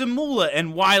Igor Zamula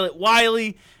and Wyatt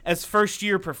Wiley as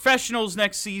first-year professionals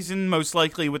next season, most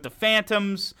likely with the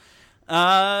Phantoms.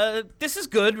 This is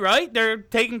good, right? They're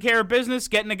taking care of business,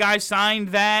 getting a guy signed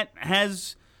that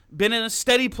has been a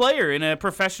steady player in a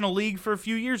professional league for a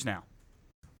few years now.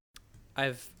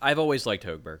 I've always liked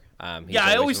Högberg.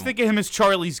 I always think of him as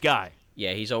Charlie's guy.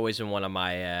 Yeah, he's always been one of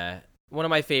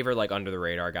my favorite under the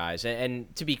radar guys.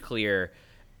 And to be clear,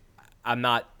 I'm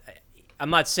not I'm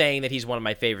not saying that he's one of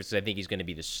my favorites. I think he's going to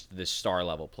be this star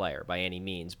level player by any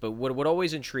means. But what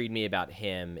always intrigued me about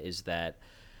him is that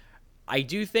I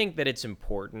do think that it's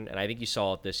important, and I think you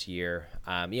saw it this year.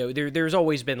 There's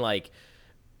always been like,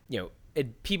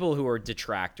 people who are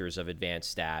detractors of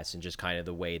advanced stats and just kind of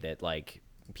the way that like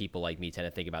people like me tend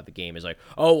to think about the game is like,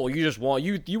 oh, well,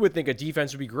 you would think a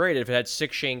defense would be great if it had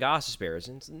 6 Shane Gostisbeheres.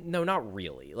 And no, not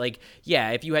really. Like,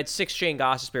 yeah, if you had 6 Shane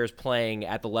Gostisbeheres playing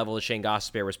at the level that Shane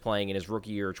Gostisbehere was playing in his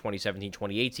rookie year 2017,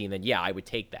 2018, then yeah, I would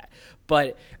take that.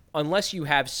 But unless you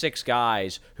have 6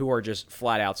 guys who are just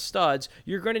flat out studs,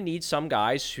 you're going to need some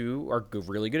guys who are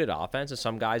really good at offense and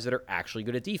some guys that are actually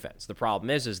good at defense. The problem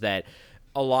is that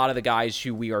a lot of the guys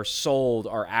who we are sold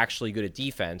are actually good at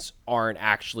defense aren't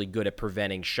actually good at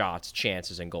preventing shots,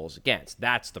 chances, and goals against.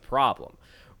 That's the problem.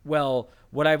 Well,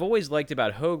 what I've always liked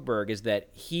about Høgberg is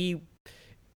that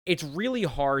it's really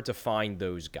hard to find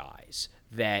those guys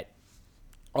that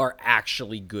are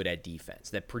actually good at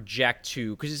defense, that project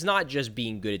to, because it's not just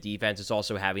being good at defense, it's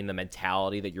also having the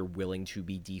mentality that you're willing to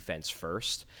be defense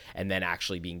first, and then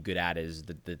actually being good at it is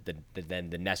then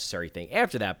the necessary thing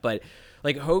after that. But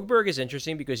like Høgberg is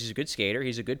interesting because he's a good skater,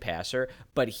 he's a good passer,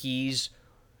 but he's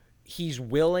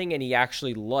willing and he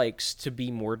actually likes to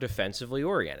be more defensively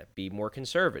oriented, be more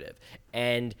conservative.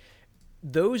 And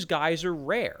those guys are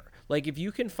rare. Like, if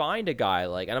you can find a guy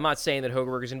like, and I'm not saying that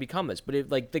Høgberg is going to become this, but if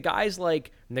like the guys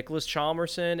like Nicholas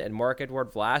Chalmerson and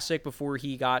Marc-Edouard Vlasic before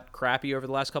he got crappy over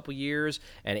the last couple of years,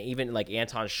 and even like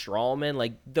Anton Strahlman,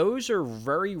 like those are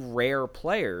very rare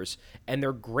players, and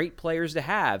they're great players to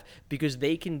have because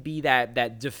they can be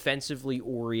that defensively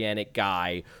oriented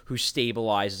guy who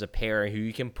stabilizes a pairing who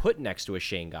you can put next to a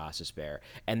Shane Gostisbehere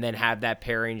and then have that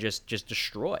pairing just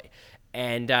destroy.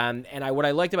 And what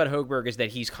I liked about Høgberg is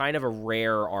that he's kind of a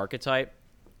rare archetype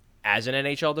as an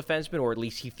NHL defenseman, or at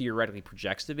least he theoretically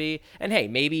projects to be. And hey,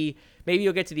 maybe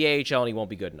he'll get to the AHL and he won't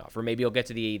be good enough, or maybe he'll get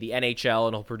to the NHL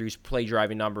and he'll produce play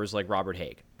driving numbers like Robert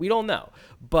Haig. We don't know,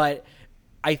 but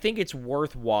I think it's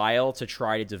worthwhile to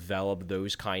try to develop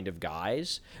those kind of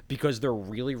guys because they're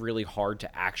really, really hard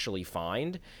to actually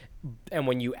find. And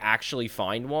when you actually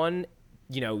find one,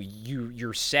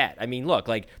 you're set. I mean, look,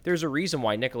 like there's a reason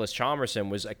why Nicholas Chalmerson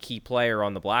was a key player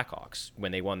on the Blackhawks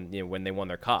when they won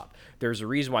their cup. There's a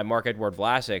reason why Marc-Edouard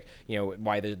Vlasic,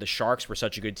 why the Sharks were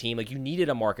such a good team. Like you needed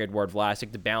a Marc-Edouard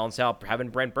Vlasic to balance out having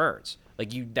Brent Burns.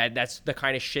 Like that's the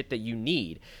kind of shit that you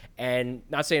need. And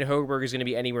not saying Høgberg is going to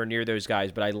be anywhere near those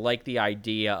guys, but I like the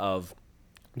idea of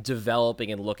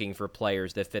developing and looking for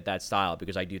players that fit that style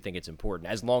because I do think it's important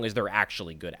as long as they're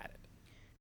actually good at it.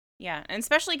 Yeah, and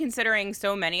especially considering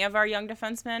so many of our young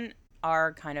defensemen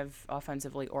are kind of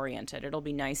offensively oriented. It'll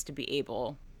be nice to be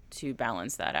able to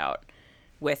balance that out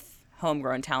with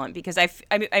homegrown talent because I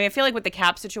feel like with the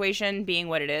cap situation being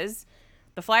what it is,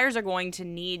 the Flyers are going to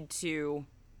need to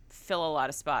fill a lot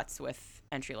of spots with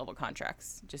entry-level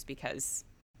contracts just because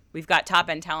we've got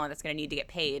top-end talent that's going to need to get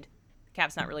paid. The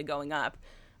cap's not really going up.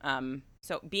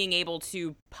 So being able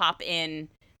to pop in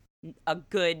a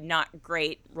good, not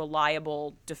great,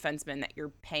 reliable defenseman that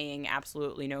you're paying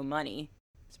absolutely no money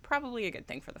is probably a good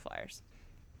thing for the Flyers.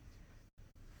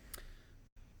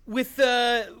 With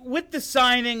the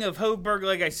signing of Høgberg,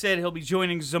 like I said, he'll be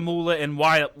joining Zamula and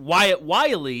Wyatt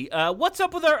Wiley. What's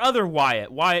up with our other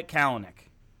Wyatt Kalanick?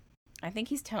 I think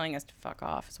he's telling us to fuck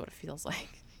off is what it feels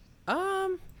like.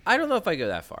 I don't know if I go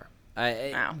that far.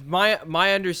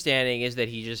 My understanding is that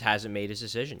he just hasn't made his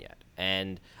decision yet.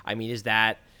 And, I mean,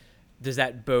 does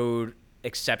that bode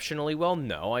exceptionally well?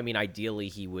 No. I mean, ideally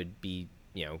he would be,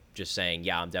 just saying,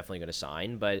 yeah, I'm definitely going to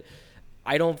sign. But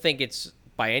I don't think it's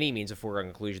by any means a foregone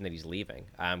conclusion that he's leaving.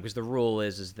 Because the rule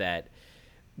is that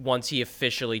once he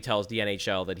officially tells the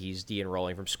NHL that he's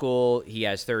de-enrolling from school, he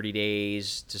has 30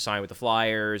 days to sign with the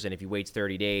Flyers. And if he waits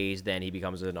 30 days, then he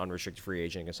becomes an unrestricted free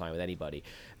agent and can sign with anybody.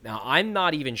 Now, I'm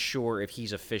not even sure if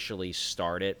he's officially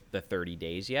started the 30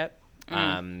 days yet.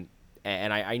 And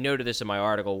I noted this in my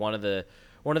article. One of the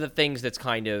things that's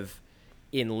kind of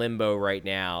in limbo right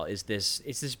now is this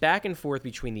back and forth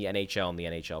between the NHL and the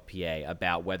NHLPA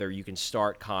about whether you can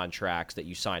start contracts that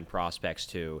you sign prospects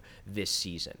to this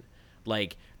season.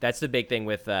 Like that's the big thing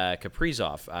with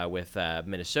Kaprizov with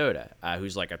Minnesota,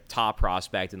 who's like a top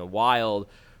prospect in the Wild,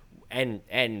 and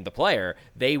the player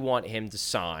they want him to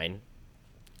sign.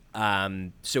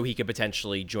 So he could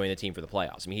potentially join the team for the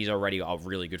playoffs. I mean, he's already a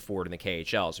really good forward in the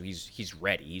KHL, so he's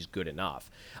ready. He's good enough.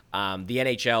 The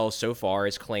NHL so far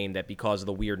has claimed that because of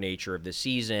the weird nature of this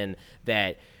season,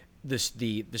 that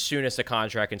the soonest a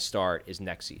contract can start is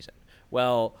next season.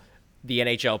 Well, the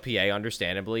NHLPA,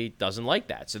 understandably, doesn't like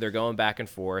that. So they're going back and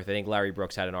forth. I think Larry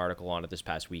Brooks had an article on it this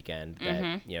past weekend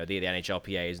that the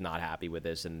NHLPA is not happy with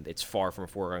this, and it's far from a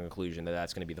foregone conclusion that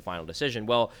that's going to be the final decision.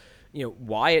 Well,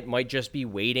 Wyatt might just be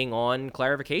waiting on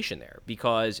clarification there,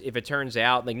 because if it turns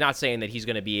out, like, not saying that he's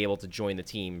going to be able to join the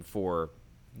team for,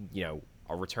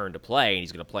 a return to play and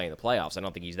he's going to play in the playoffs. I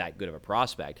don't think he's that good of a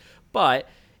prospect. But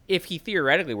if he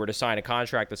theoretically were to sign a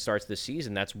contract that starts this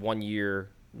season, that's 1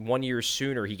 year. 1 year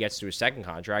sooner he gets to his second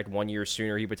contract, 1 year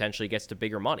sooner he potentially gets to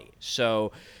bigger money.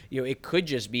 So, it could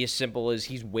just be as simple as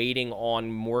he's waiting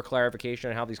on more clarification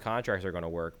on how these contracts are going to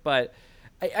work. But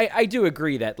I do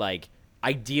agree that, like,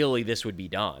 ideally this would be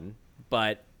done.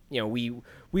 But,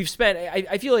 we've spent,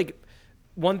 I feel like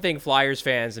one thing Flyers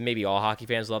fans and maybe all hockey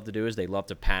fans love to do is they love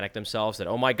to panic themselves that,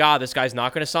 oh my God, this guy's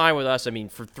not going to sign with us. I mean,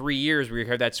 for 3 years we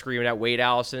heard that screaming at Wade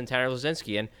Allison and Tanner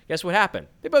Laczynski, and guess what happened?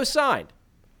 They both signed.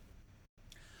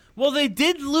 Well, they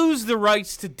did lose the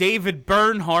rights to David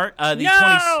Bernhardt, the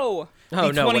No!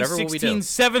 2016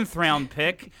 seventh-round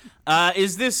pick.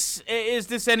 Is this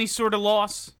any sort of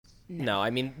loss? No,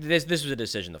 I mean this was a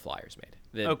decision the Flyers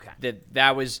made. Okay.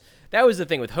 That was the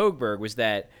thing with Högberg, was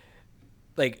that,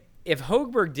 like, if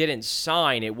Högberg didn't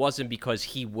sign, it wasn't because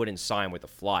he wouldn't sign with the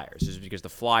Flyers. It was because the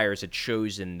Flyers had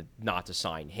chosen not to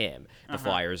sign him. The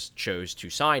Flyers chose to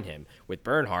sign him. With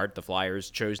Bernhardt, the Flyers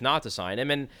chose not to sign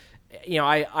him, and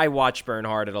I watched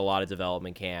Bernhardt at a lot of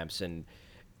development camps, and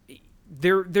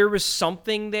there was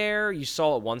something there. You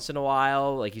saw it once in a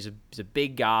while. Like, he's a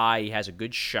big guy. He has a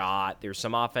good shot. There's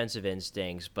some offensive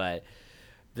instincts, but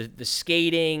the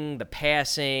skating, the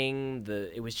passing,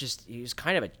 he was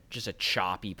kind of just a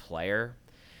choppy player.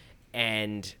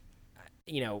 And,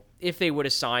 if they would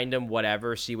have signed him,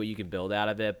 whatever, see what you can build out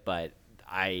of it. But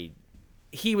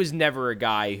he was never a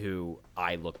guy who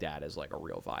I looked at as, like, a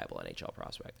real viable NHL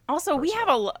prospect. Also, we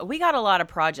got a lot of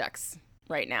projects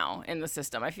right now in the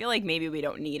system. I feel like maybe we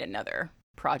don't need another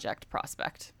project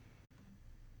prospect.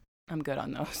 I'm good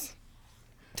on those.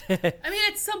 I mean,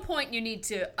 at some point you need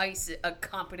to ice a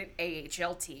competent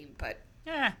AHL team, but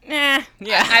Yeah.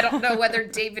 I don't know whether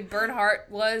David Bernhardt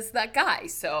was that guy,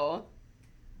 so...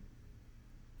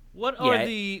 Where are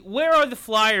the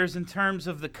Flyers in terms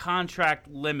of the contract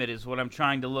limit is what I'm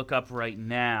trying to look up right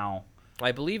now.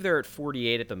 I believe they're at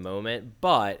 48 at the moment,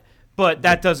 but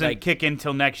that doesn't kick in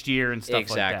till next year and stuff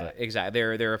like that. Exactly.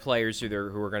 There are players who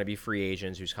are going to be free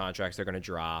agents whose contracts they're going to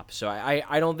drop. So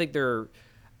I don't think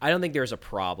there's a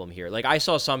problem here. Like, I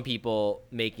saw some people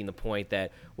making the point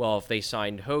that, well, if they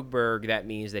signed Högberg, that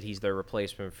means that he's their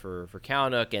replacement for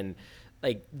Kalynuk, and,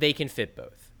 like, they can fit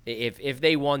both. If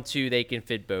they want to, they can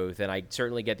fit both, and I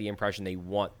certainly get the impression they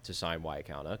want to sign Wyatt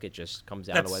Kalynuk. It just comes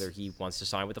down to whether he wants to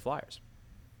sign with the Flyers.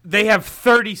 They have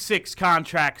 36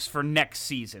 contracts for next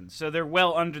season, so they're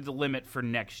well under the limit for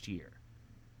next year.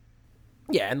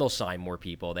 Yeah, and they'll sign more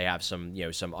people. They have some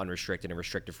unrestricted and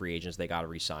restricted free agents they got to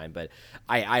re-sign, but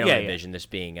I don't envision this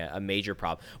being a major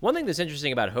problem. One thing that's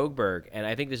interesting about Högberg, and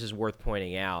I think this is worth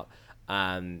pointing out,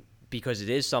 because it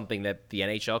is something that the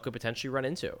NHL could potentially run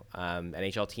into,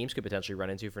 NHL teams could potentially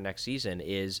run into for next season,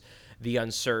 is the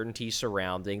uncertainty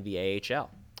surrounding the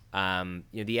AHL.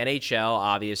 The NHL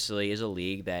obviously is a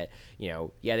league that,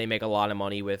 they make a lot of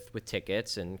money with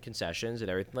tickets and concessions and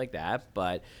everything like that,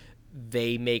 but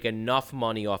they make enough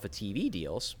money off of TV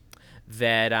deals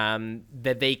that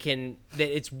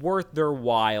it's worth their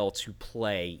while to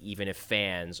play even if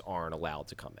fans aren't allowed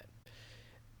to come in.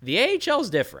 The AHL is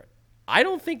different. I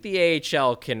don't think the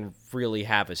AHL can really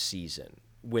have a season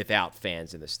without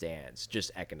fans in the stands,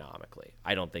 just economically.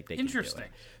 I don't think they can do it.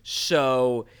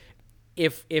 So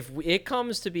if it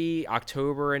comes to be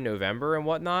October and November and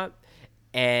whatnot,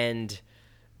 and,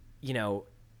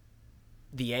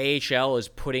 the AHL is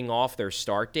putting off their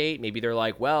start date, maybe they're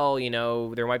like, well,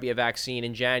 there might be a vaccine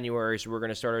in January, so we're going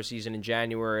to start our season in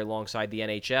January alongside the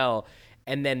NHL,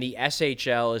 and then the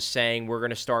SHL is saying we're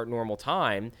going to start normal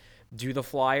time. Do the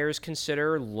Flyers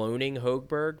consider loaning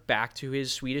Högberg back to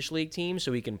his Swedish league team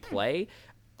so he can play?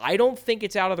 I don't think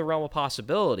it's out of the realm of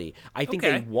possibility. I think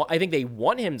they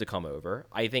want him to come over.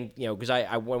 I think, because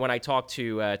when I talked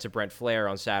to Brent Flair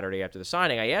on Saturday after the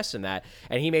signing, I asked him that,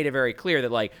 and he made it very clear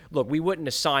that, like, look, we wouldn't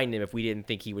have signed him if we didn't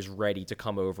think he was ready to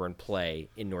come over and play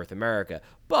in North America.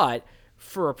 But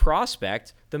for a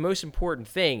prospect, the most important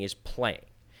thing is playing.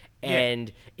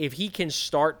 And if he can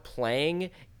start playing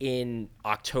in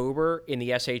October in the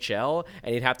SHL,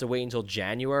 and he'd have to wait until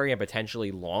January and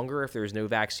potentially longer if there's no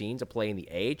vaccine to play in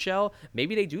the AHL,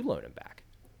 maybe they do loan him back.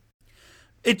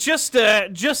 It's just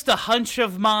a hunch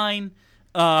of mine,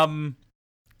 and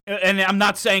I'm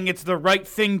not saying it's the right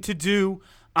thing to do,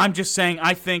 I'm just saying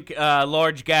I think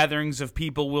large gatherings of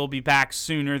people will be back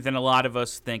sooner than a lot of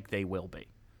us think they will be.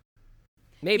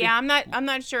 Maybe. Yeah, I'm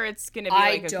not sure it's going to be I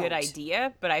like a good don't.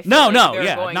 idea, but I feel No, like no, they're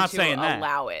yeah, going not to saying that.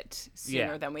 allow it sooner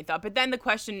Yeah. than we thought. But then the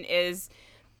question is,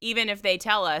 even if they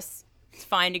tell us it's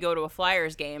fine to go to a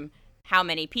Flyers game, how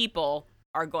many people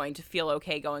are going to feel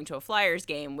okay going to a Flyers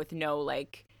game with no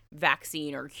like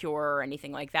vaccine or cure or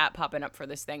anything like that popping up for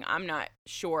this thing? I'm not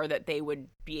sure that they would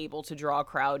be able to draw a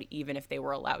crowd even if they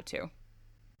were allowed to.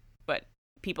 But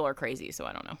people are crazy, so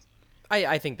I don't know.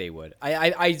 I think they would.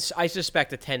 I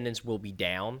suspect attendance will be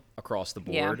down across the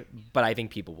board, but I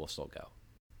think people will still go.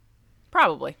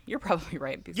 Probably. You're probably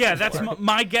right. because Yeah, people that's are-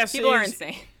 my guess. People are is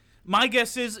insane. My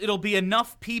guess is it'll be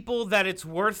enough people that it's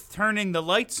worth turning the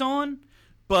lights on,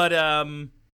 but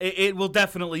it will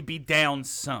definitely be down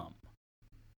some.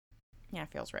 Yeah,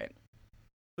 feels right.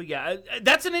 But yeah,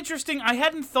 that's an interesting. I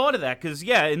hadn't thought of that because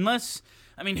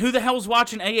who the hell's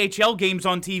watching AHL games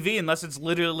on TV unless it's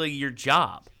literally your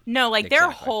job? No, like their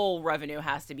Exactly. whole revenue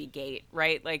has to be gate,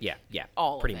 right? Like Yeah,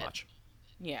 all of pretty it. much.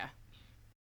 Yeah.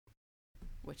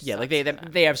 Which Yeah, like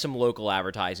sucks. they have some local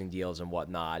advertising deals and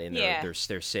whatnot in Yeah. their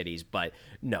cities, but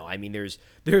no, I mean there's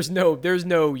no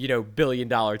 $1 billion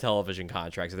television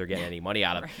contracts that they're getting any money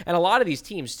out of, and a lot of these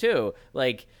teams too,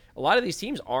 like a lot of these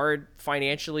teams aren't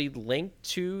financially linked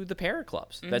to the parent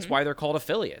clubs. That's why they're called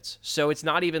affiliates. So it's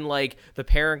not even like the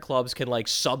parent clubs can like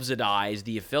subsidize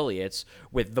the affiliates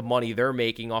with the money they're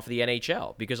making off of the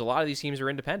NHL because a lot of these teams are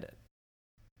independent.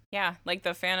 Yeah, like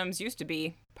the Phantoms used to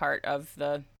be part of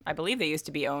I believe they used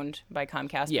to be owned by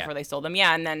Comcast Yeah. before they sold them.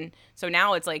 Yeah, and then so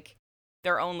now it's like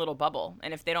their own little bubble,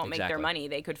 and if they don't make their Exactly. money,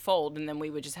 they could fold, and then we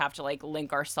would just have to like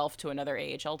link ourselves to another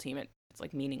AHL team. It's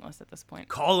like meaningless at this point.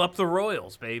 Call up the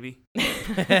Royals, baby.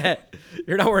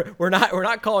 We're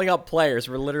not calling up players.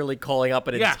 We're literally calling up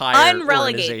an Yeah. entire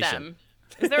Unrelegate organization. them.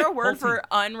 Is there a word for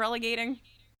unrelegating?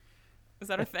 Is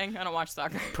that a thing? I don't watch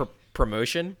soccer.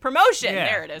 Promotion. Promotion. Yeah.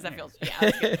 There it is. That feels. Yeah.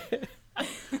 That's good.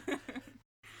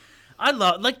 I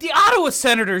love the Ottawa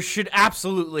Senators should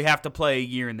absolutely have to play a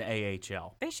year in the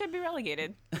AHL. They should be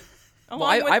relegated.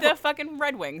 Along with I've- the fucking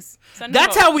Red Wings. Send them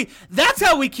That's over.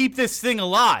 how we keep this thing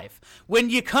alive. When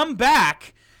you come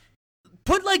back,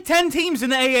 put like 10 teams in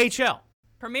the AHL.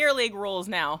 Premier League rules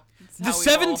now. It's The how we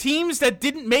 7 roll. teams that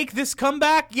didn't make this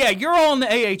comeback, yeah, you're all in the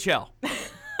AHL.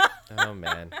 Oh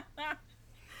man.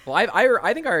 Well,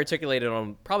 I think I articulated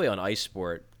probably on Ice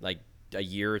Sport like a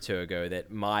year or two ago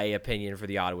that my opinion for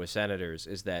the Ottawa Senators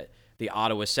is that the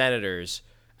Ottawa Senators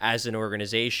as an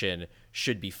organization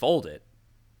should be folded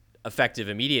effective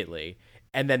immediately,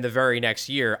 and then the very next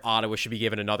year Ottawa should be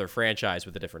given another franchise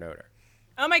with a different owner.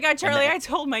 Oh my God, Charlie! I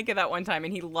told Micah that one time,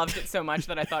 and he loved it so much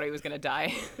that I thought he was gonna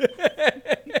die.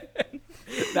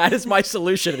 That is my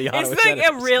solution to the Ottawa It's like a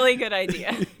Senators. really good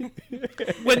idea.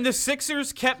 When the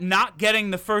Sixers kept not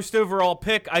getting the first overall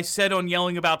pick, I said on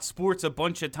Yelling About Sports a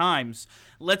bunch of times,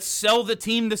 let's sell the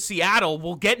team to Seattle.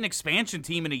 We'll get an expansion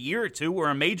team in a year or two or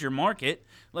a major market.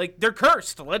 Like, they're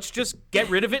cursed. Let's just get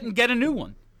rid of it and get a new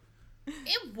one.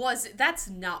 That's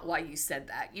not why you said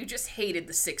that. You just hated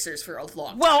the Sixers for a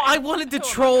long time. Well, I wanted to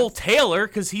troll Taylor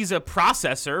because he's a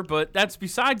processor, but that's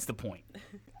besides the point.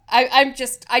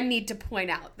 I need to point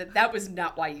out that was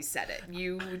not why you said it.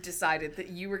 You decided that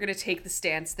you were going to take the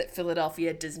stance that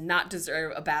Philadelphia does not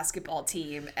deserve a basketball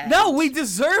team. And No, we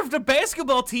deserved a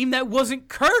basketball team that wasn't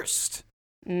cursed.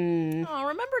 Oh,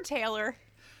 remember Taylor?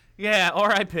 Yeah,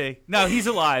 R.I.P. No, he's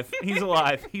alive. He's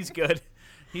alive. He's good.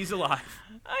 He's alive.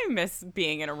 I miss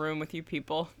being in a room with you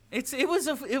people. It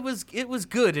was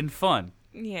good and fun.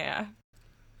 Yeah.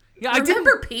 Yeah,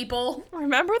 Remember people?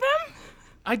 Remember them?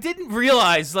 I didn't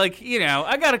realize, I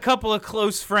got a couple of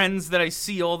close friends that I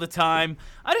see all the time.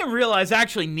 I didn't realize I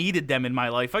actually needed them in my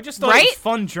life. I just thought it Right? was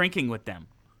fun drinking with them.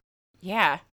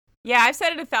 Yeah. Yeah, I've said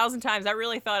it 1,000 times. I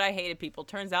really thought I hated people.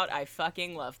 Turns out I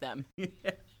fucking love them.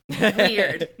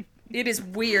 Weird. It is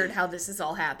weird how this has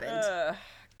all happened.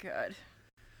 Good.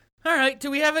 All right, do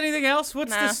we have anything else?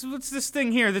 What's Nah. this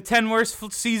thing here? The 10 worst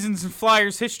seasons in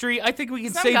Flyers history? I think we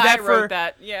can Some save guy that for wrote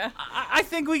that. Yeah. I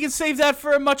think we can save that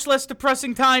for a much less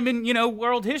depressing time in,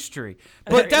 world history.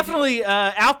 But definitely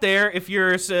out there, if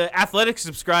you're an athletic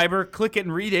subscriber, click it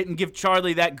and read it and give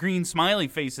Charlie that green smiley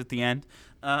face at the end.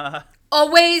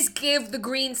 Always give the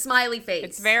green smiley face.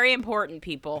 It's very important,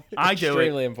 people. I do it.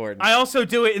 Extremely important. I also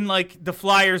do it in, the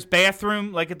Flyers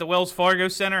bathroom, like at the Wells Fargo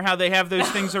Center, how they have those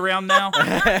things around now.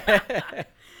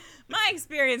 My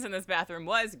experience in this bathroom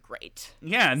was great.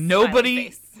 Yeah, Smiley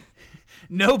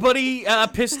nobody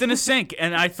face. pissed in a sink,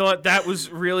 and I thought that was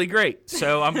really great.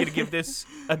 So I'm going to give this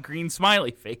a green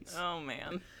smiley face. Oh,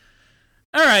 man.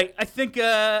 All right, I think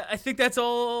that's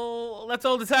all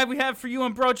the time we have for you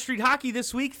on Broad Street Hockey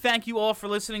this week. Thank you all for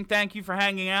listening. Thank you for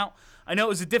hanging out. I know it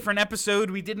was a different episode.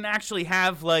 We didn't actually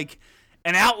have like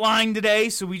an outline today,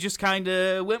 so we just kind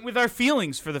of went with our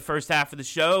feelings for the first half of the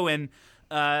show and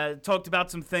talked about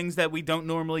some things that we don't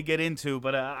normally get into.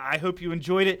 But I hope you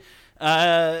enjoyed it.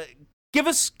 Give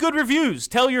us good reviews.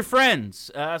 Tell your friends.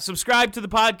 Subscribe to the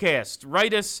podcast.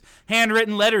 Write us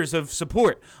handwritten letters of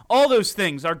support. All those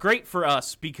things are great for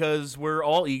us because we're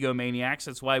all egomaniacs.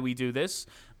 That's why we do this.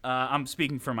 I'm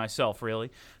speaking for myself,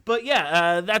 really. But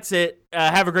yeah, that's it.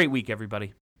 Have a great week,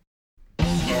 everybody.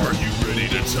 Are you ready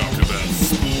to talk about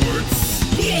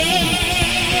sports? Yeah!